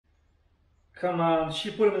Come on,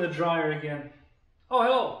 she put him in the dryer again. Oh,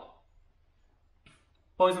 hello,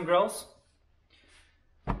 boys and girls.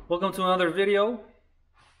 Welcome to another video.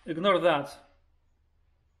 Ignore that.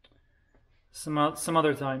 Some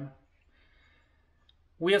other time.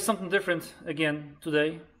 We have something different again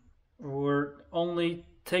today. We're only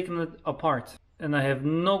taking it apart. And I have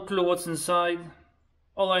no clue what's inside.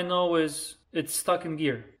 All I know is it's stuck in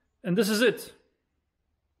gear. And this is it.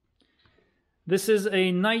 This is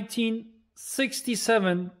a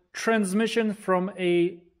 1967 transmission from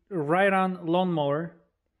a ride-on lawnmower.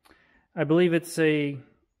 I believe it's a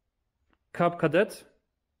Cub Cadet,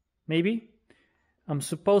 maybe. I'm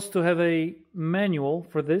supposed to have a manual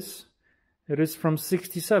for this. It is from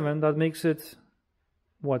 67. That makes it,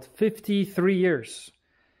 what, 53 years.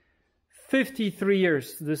 53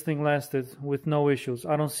 years this thing lasted with no issues.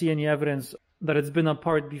 I don't see any evidence that it's been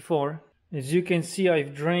apart before. As you can see,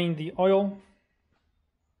 I've drained the oil.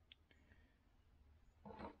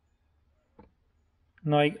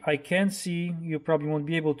 Now I can see, you probably won't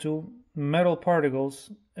be able to, metal particles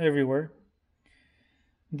everywhere.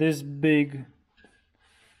 This big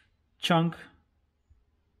chunk,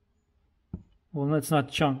 well, that's not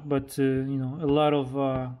chunk, but you know, a lot of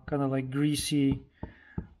kind of like greasy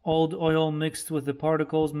old oil mixed with the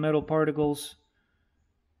particles, metal particles,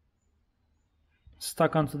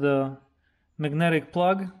 stuck onto the magnetic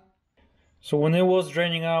plug. So when it was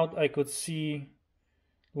draining out, I could see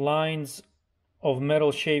lines of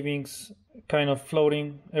metal shavings kind of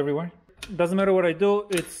floating everywhere. Doesn't matter what I do,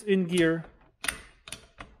 it's in gear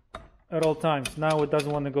at all times. Now it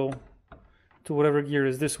doesn't want to go to whatever gear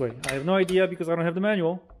is this way. I have no idea because I don't have the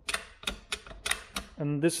manual.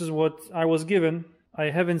 And this is what I was given. I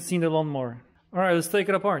haven't seen the lawnmower. Alright, let's take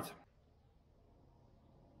it apart.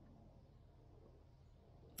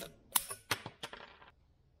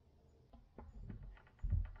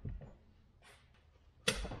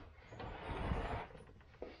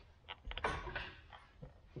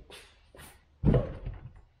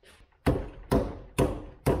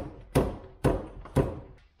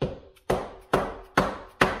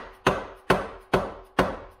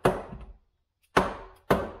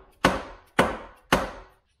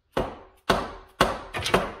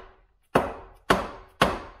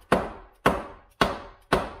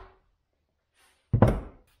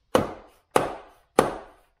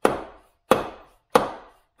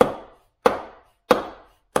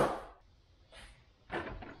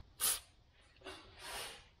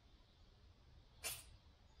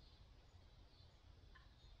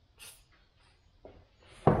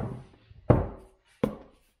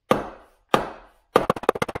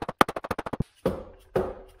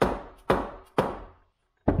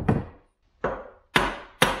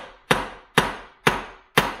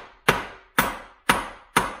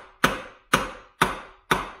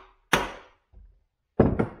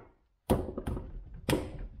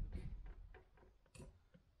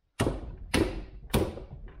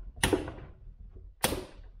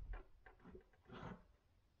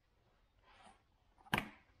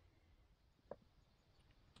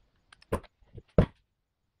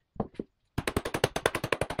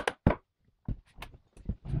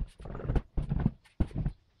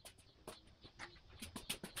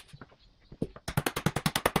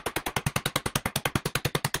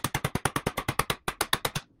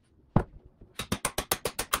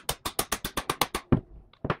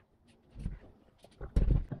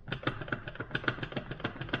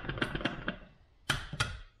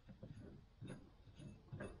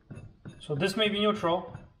 So this may be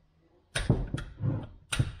neutral.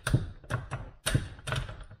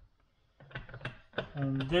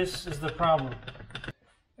 And this is the problem.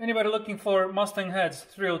 Anybody looking for Mustang heads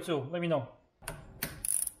 302, let me know.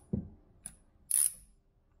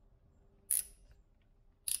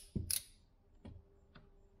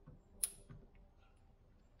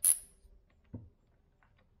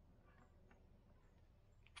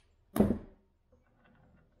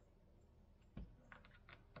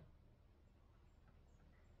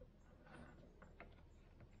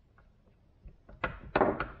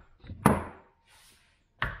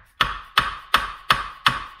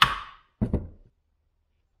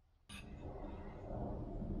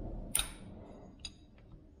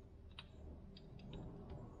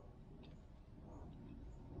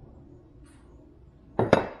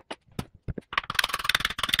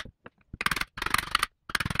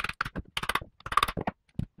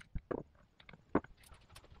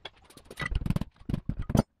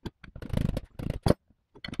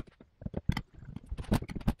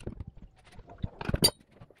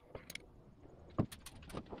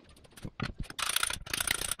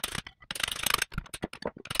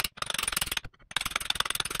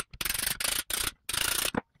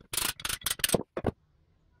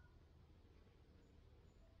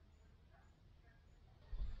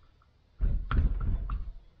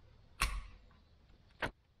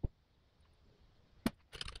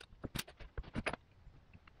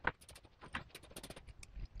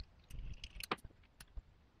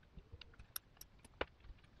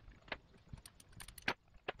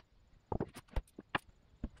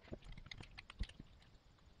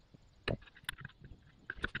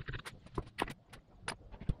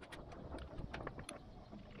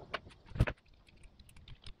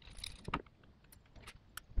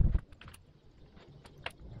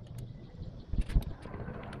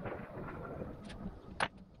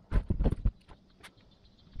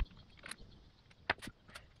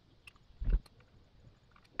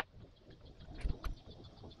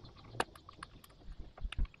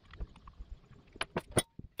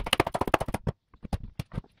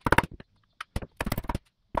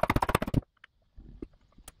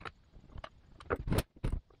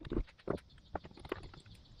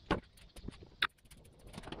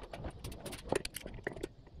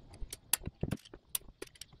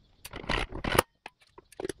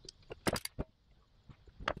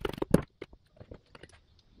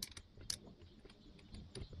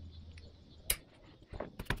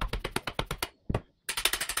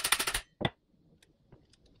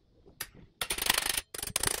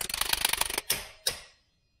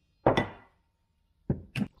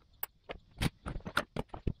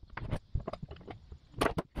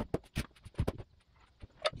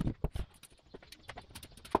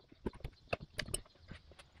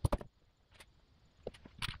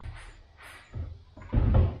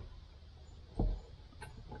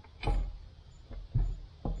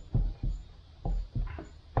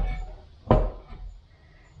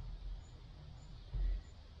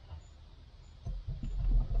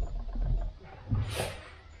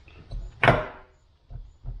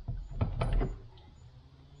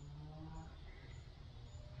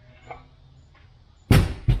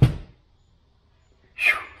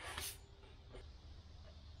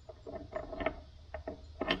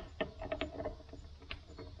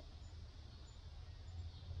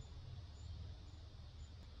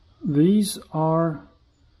 These are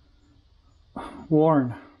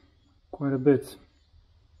worn quite a bit.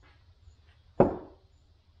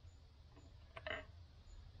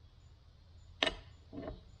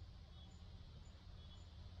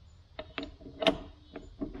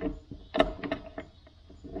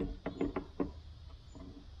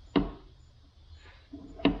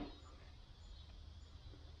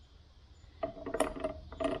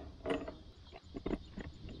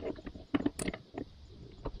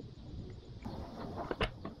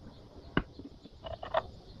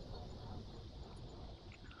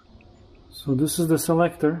 So this is the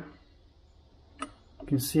selector. You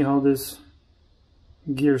can see how this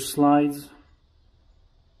gear slides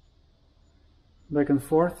back and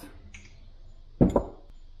forth.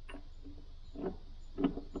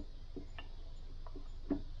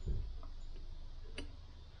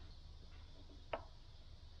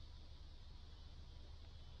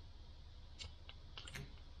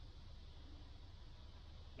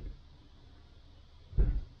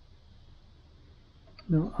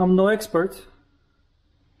 Now, I'm no expert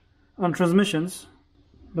on transmissions,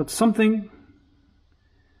 but something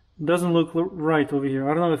doesn't look right over here.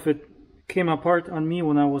 I don't know if it came apart on me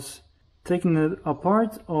when I was taking it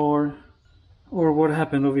apart or what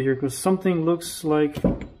happened over here, because something looks like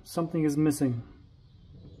something is missing,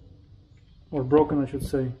 or broken I should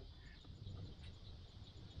say.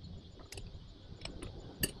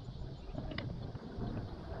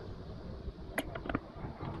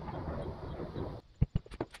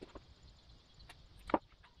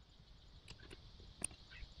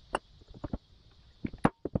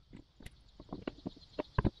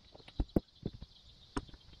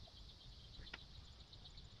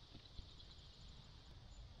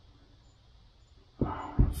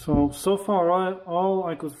 So far all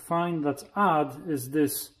I could find that's odd is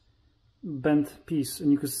this bent piece,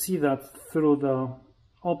 and you could see that through the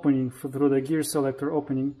opening, through the gear selector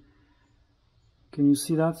opening. Can you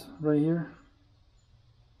see that right here?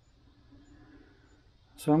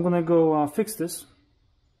 So I'm gonna go fix this.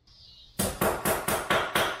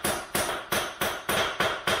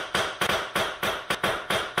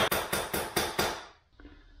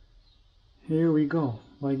 Here we go,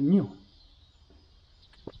 like new.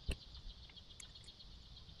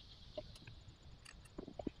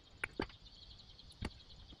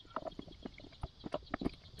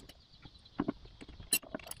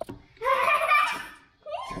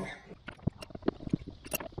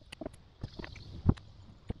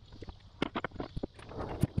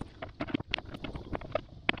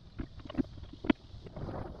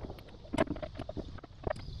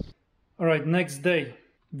 Alright, next day.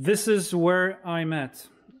 This is where I'm at.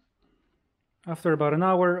 After about an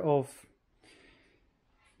hour of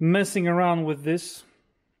messing around with this,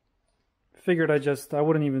 figured I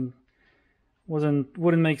wouldn't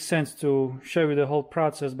make sense to show you the whole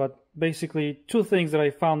process, but basically two things that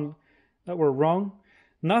I found that were wrong.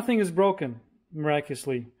 Nothing is broken,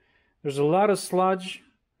 miraculously. There's a lot of sludge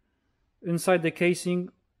inside the casing,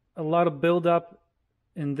 a lot of buildup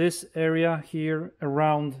in this area here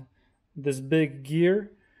around this big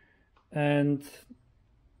gear, and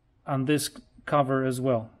on this cover as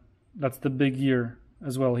well. That's the big gear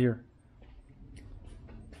as well here.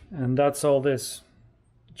 And that's all this.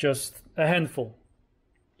 Just a handful.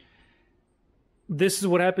 This is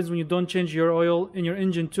what happens when you don't change your oil in your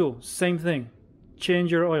engine too. Same thing.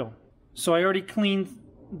 Change your oil. So I already cleaned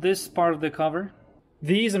this part of the cover.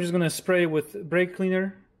 These I'm just going to spray with brake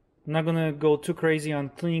cleaner. I'm not going to go too crazy on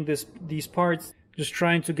cleaning these parts. Just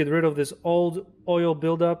trying to get rid of this old oil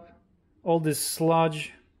buildup, all this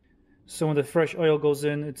sludge. So when the fresh oil goes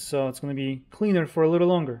in, it's going to be cleaner for a little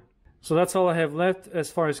longer. So that's all I have left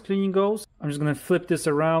as far as cleaning goes. I'm just going to flip this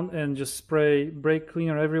around and just spray brake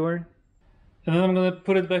cleaner everywhere. And then I'm going to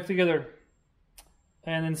put it back together.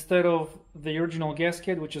 And instead of the original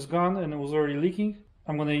gasket, which is gone and it was already leaking,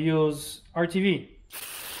 I'm going to use RTV.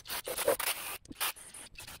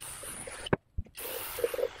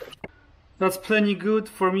 That's plenty good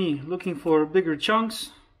for me, looking for bigger chunks,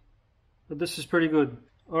 but this is pretty good.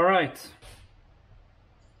 All right.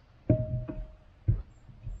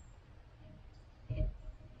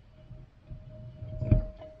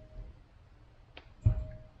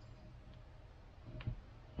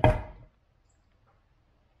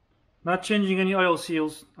 Not changing any oil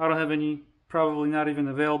seals. I don't have any, probably not even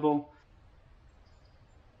available.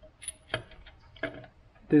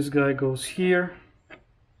 This guy goes here.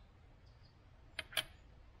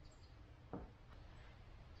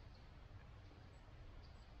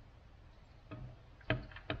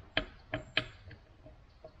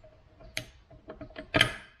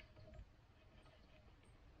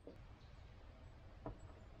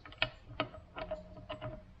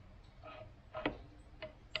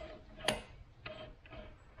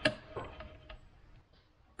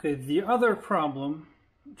 Okay, the other problem,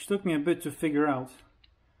 which took me a bit to figure out,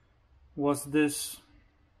 was this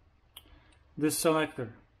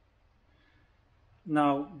selector.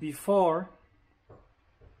 Now, before,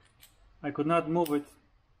 I could not move it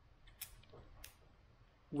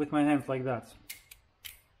with my hands like that.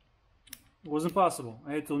 It wasn't possible.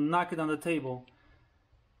 I had to knock it on the table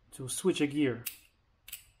to switch a gear.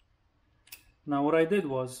 Now what I did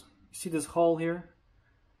was, you see this hole here?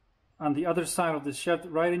 On the other side of the shaft,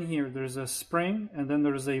 right in here, there's a spring and then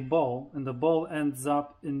there's a ball, and the ball ends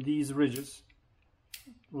up in these ridges.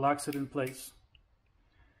 Locks it in place.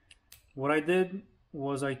 What I did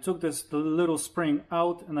was I took the little spring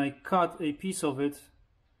out and I cut a piece of it,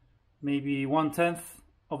 maybe 1/10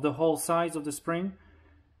 of the whole size of the spring,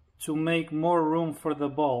 to make more room for the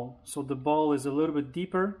ball. So the ball is a little bit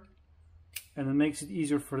deeper and it makes it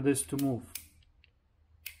easier for this to move.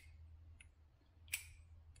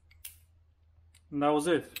 And that was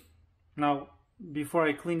it. Now, before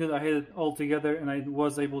I cleaned it, I had it all together and I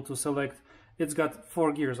was able to select. It's got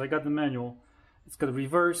 4 gears. I got the manual. It's got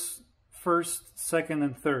reverse, first, second,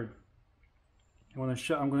 and third. I'm going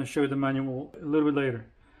to show you the manual a little bit later.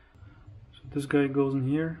 So this guy goes in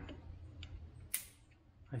here,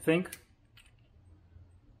 I think.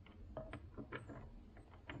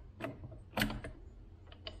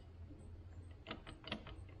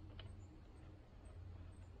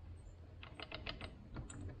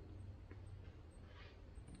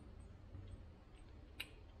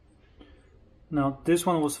 Now this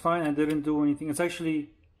one was fine, I didn't do anything. It's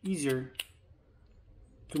actually easier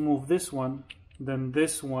to move this one than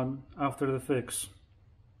this one after the fix.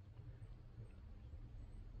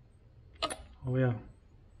 Oh yeah.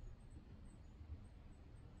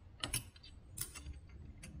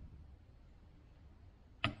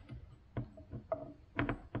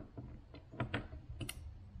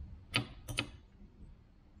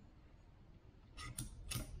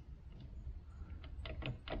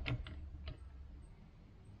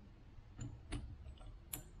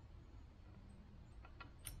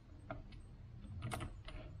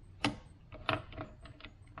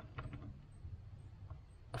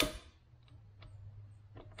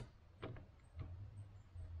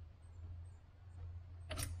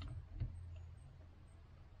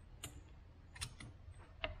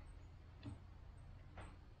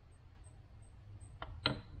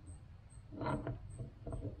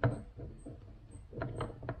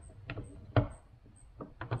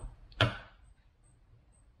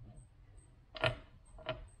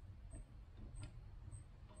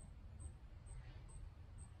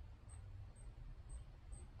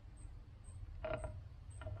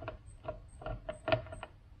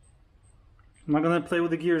 I'm not going to play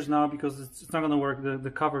with the gears now because it's not going to work.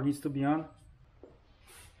 The cover needs to be on.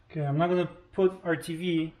 Okay, I'm not going to put our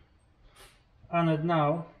TV on it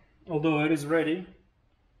now, although it is ready.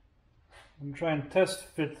 I'm trying to test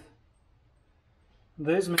fit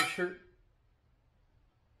this, make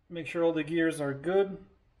sure all the gears are good.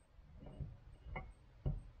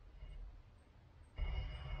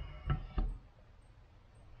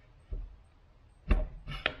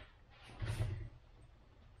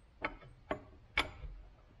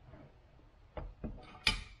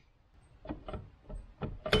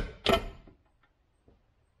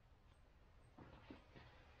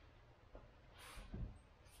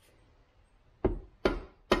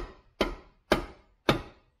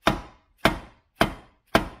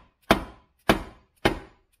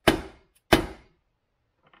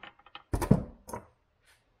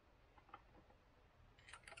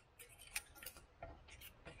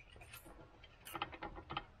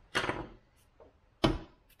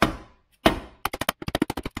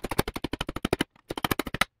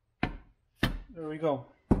 There we go.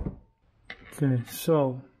 Okay,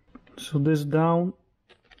 so this down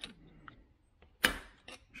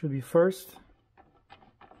should be first.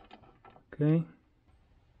 Okay.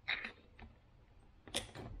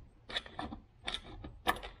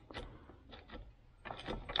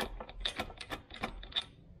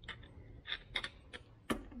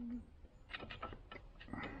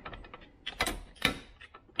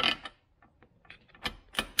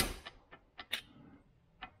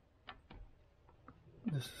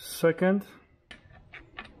 This is second,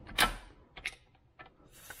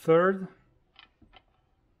 third,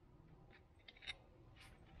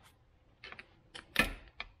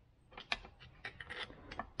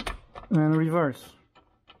 and reverse.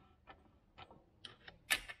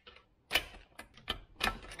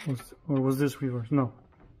 Or was this reverse? No.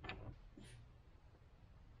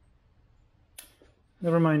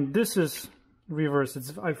 Never mind, this is reverse.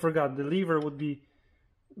 I forgot, the lever would be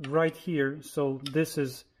right here, so this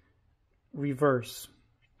is reverse.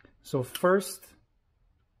 So first,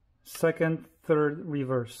 second, third,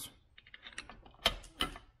 reverse.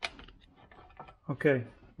 Okay,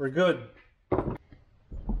 we're good.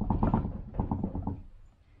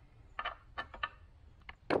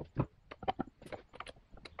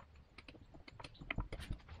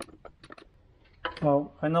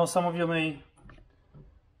 Well, I know some of you may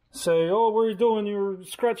say, oh, what are you doing? You're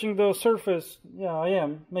scratching the surface. Yeah, I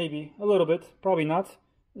am. Maybe. A little bit. Probably not.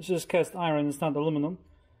 It's just cast iron. It's not aluminum.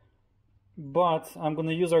 But I'm going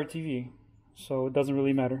to use RTV, so it doesn't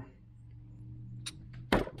really matter.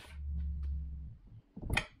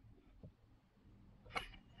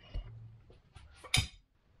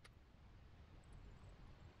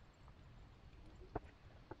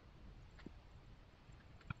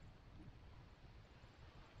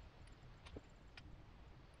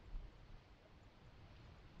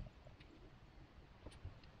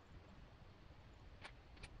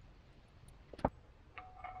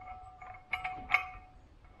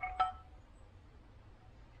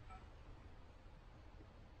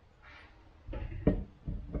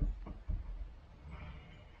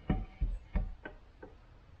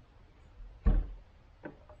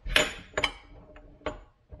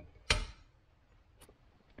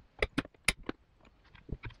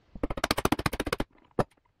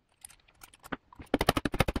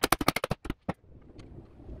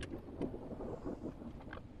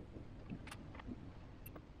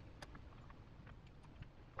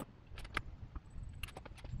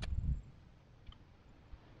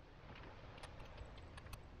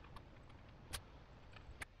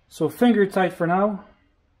 So finger tight for now,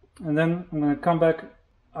 and then I'm going to come back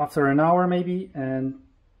after an hour maybe and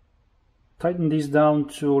tighten these down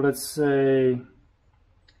to, let's say,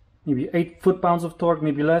 maybe 8 foot-pounds of torque,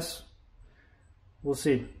 maybe less. We'll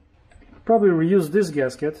see. Probably reuse this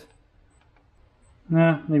gasket.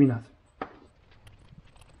 Nah, maybe not.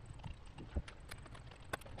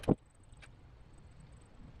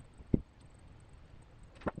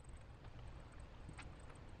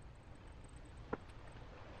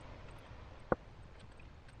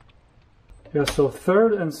 Yeah, so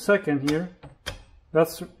third and second here,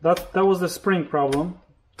 that was the spring problem,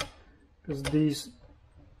 because these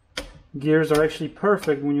gears are actually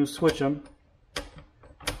perfect when you switch them.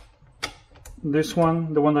 This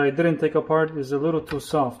one, the one that I didn't take apart, is a little too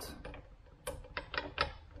soft.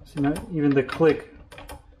 See, now even the click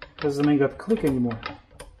doesn't make that click anymore.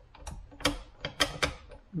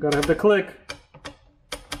 Gotta have the click.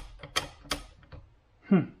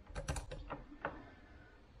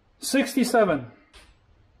 67.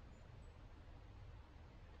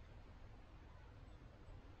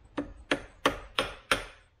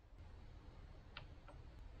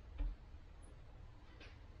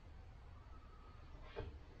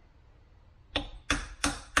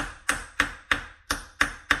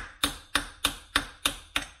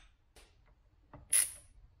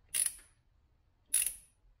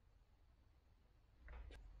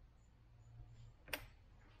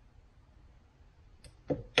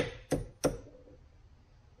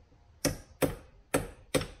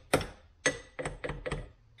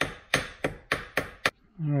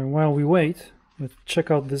 Alright, while we wait, let's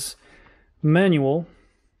check out this manual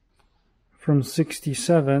from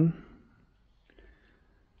 67.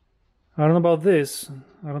 I don't know about this.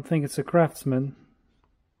 I don't think it's a Craftsman.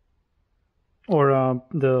 Or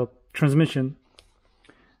the transmission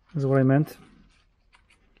is what I meant.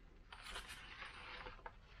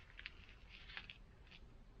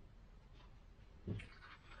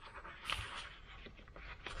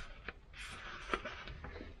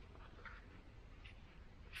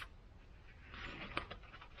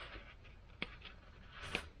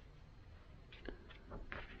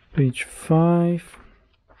 Page 5,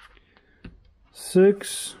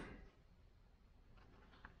 6.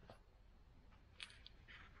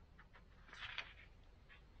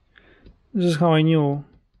 This is how I knew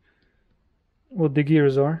what the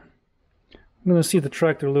gears are. I'm gonna see the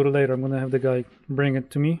tractor a little later. I'm gonna have the guy bring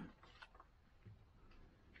it to me.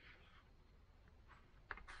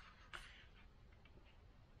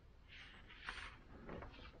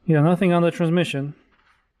 Yeah, nothing on the transmission.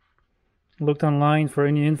 Looked online for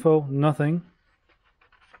any info, nothing.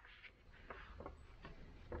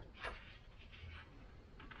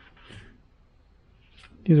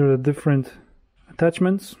 These are the different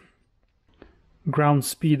attachments. Ground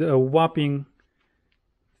speed, a whopping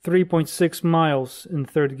 3.6 miles in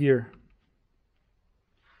third gear.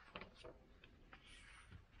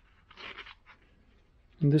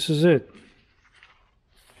 And this is it.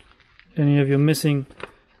 Any of you missing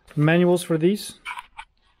manuals for these?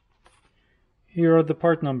 Here are the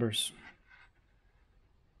part numbers.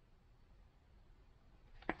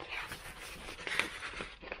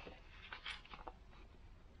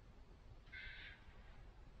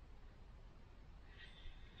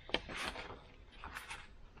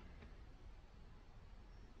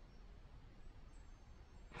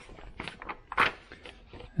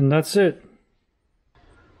 And that's it.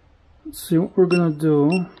 Let's see what we're gonna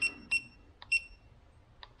do.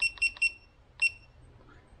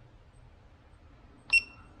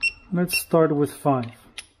 Let's start with 5.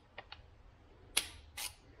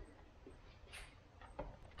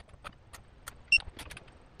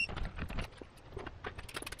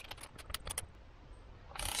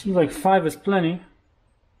 Seems like 5 is plenty.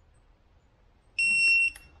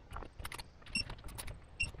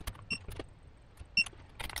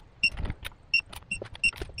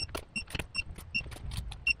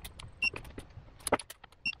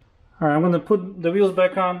 Alright, I'm going to put the wheels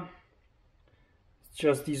back on.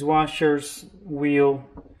 Just these washers, wheel,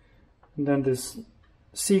 and then this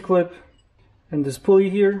C-clip and this pulley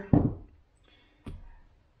here.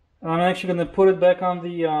 I'm actually going to put it back on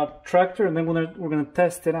the tractor, and then we're going to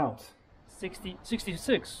test it out.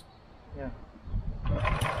 66. Yeah.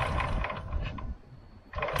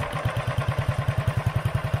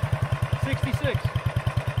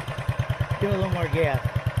 Give it a little more gas.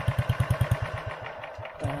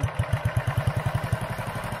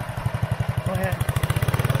 Go ahead.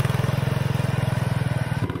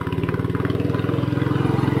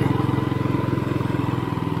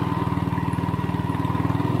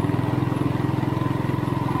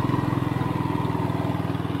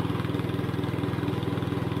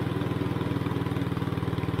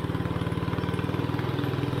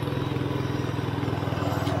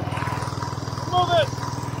 Move it!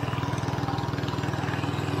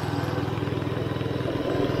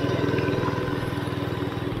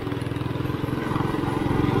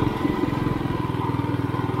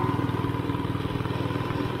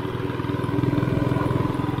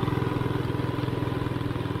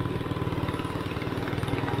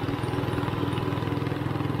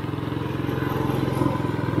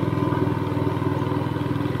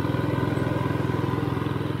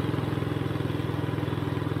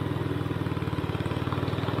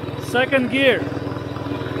 Second gear.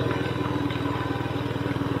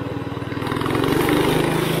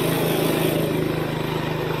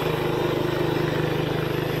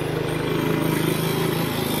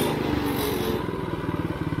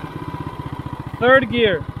 Third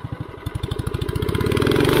gear.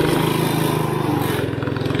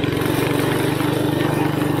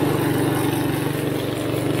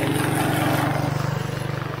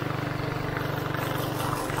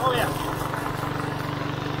 Oh yeah.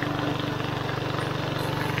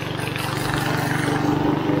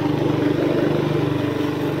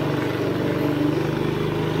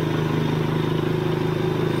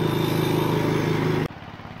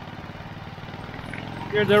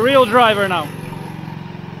 You're the real driver now.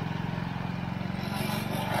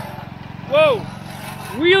 Whoa!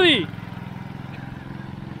 Wheelie!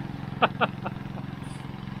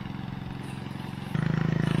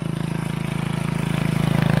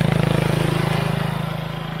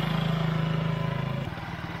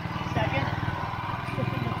 Second.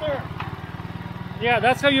 Third. Yeah,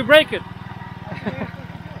 that's how you break it.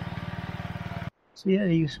 So yeah,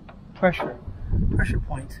 they use pressure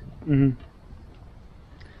points. Mm-hmm.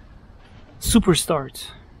 Super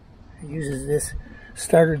start. It uses this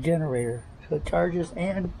starter generator, so it charges,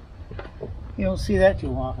 and you don't see that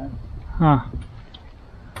too often. Huh.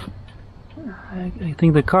 I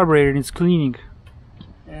think the carburetor needs cleaning.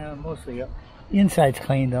 Yeah, mostly. Yep. The inside's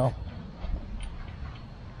clean though.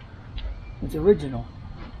 It's original.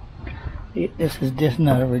 This is just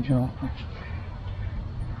not original.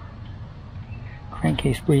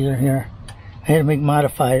 Crankcase breather here. I had to make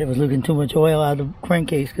modified. It was leaking too much oil out of the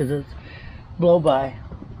crankcase because it's blow-by.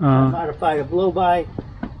 I modified a blow-by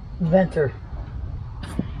venter.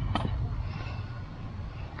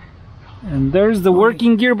 And there's the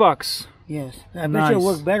working gearbox. Yes, I bet Nice. it'll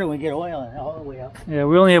work better when we get oil in it all the way up. Yeah,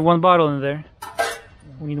 we only have one bottle in there.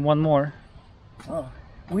 We need one more. Oh,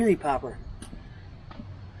 wheelie popper.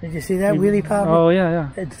 Did you see that wheelie popper? Oh yeah, yeah.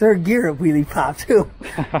 It's third gear of wheelie pop too.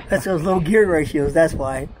 That's those low gear ratios. That's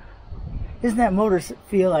why. Doesn't that motor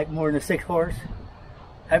feel like more than a 6 horse?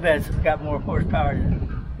 I bet it's got more horsepower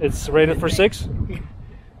than It's rated for 6?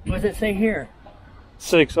 what does it say here?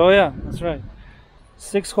 6. Oh yeah, that's right.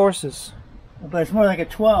 6 horses. But it's more like a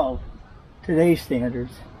 12, today's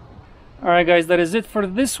standards. Alright guys, that is it for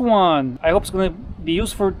this one. I hope it's going to be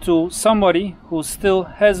useful to somebody who still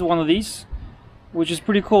has one of these, which is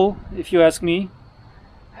pretty cool if you ask me.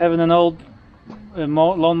 Having an old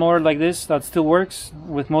lawnmower like this that still works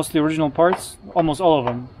with mostly original parts, almost all of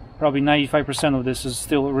them. Probably 95% of this is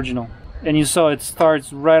still original. And you saw it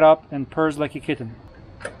starts right up and purrs like a kitten.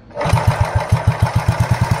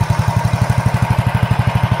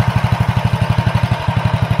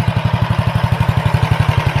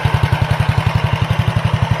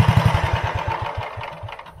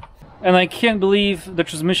 And I can't believe the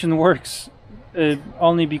transmission works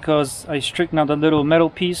only because I straightened out that little metal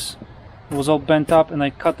piece. It was all bent up and I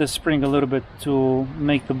cut the spring a little bit to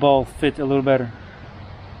make the ball fit a little better.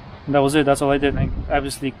 And that was it. That's all I did. I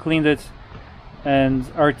obviously cleaned it and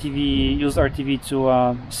used RTV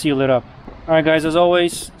to seal it up. Alright guys, as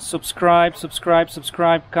always, subscribe,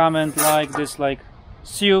 comment, like, dislike.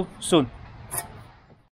 See you soon.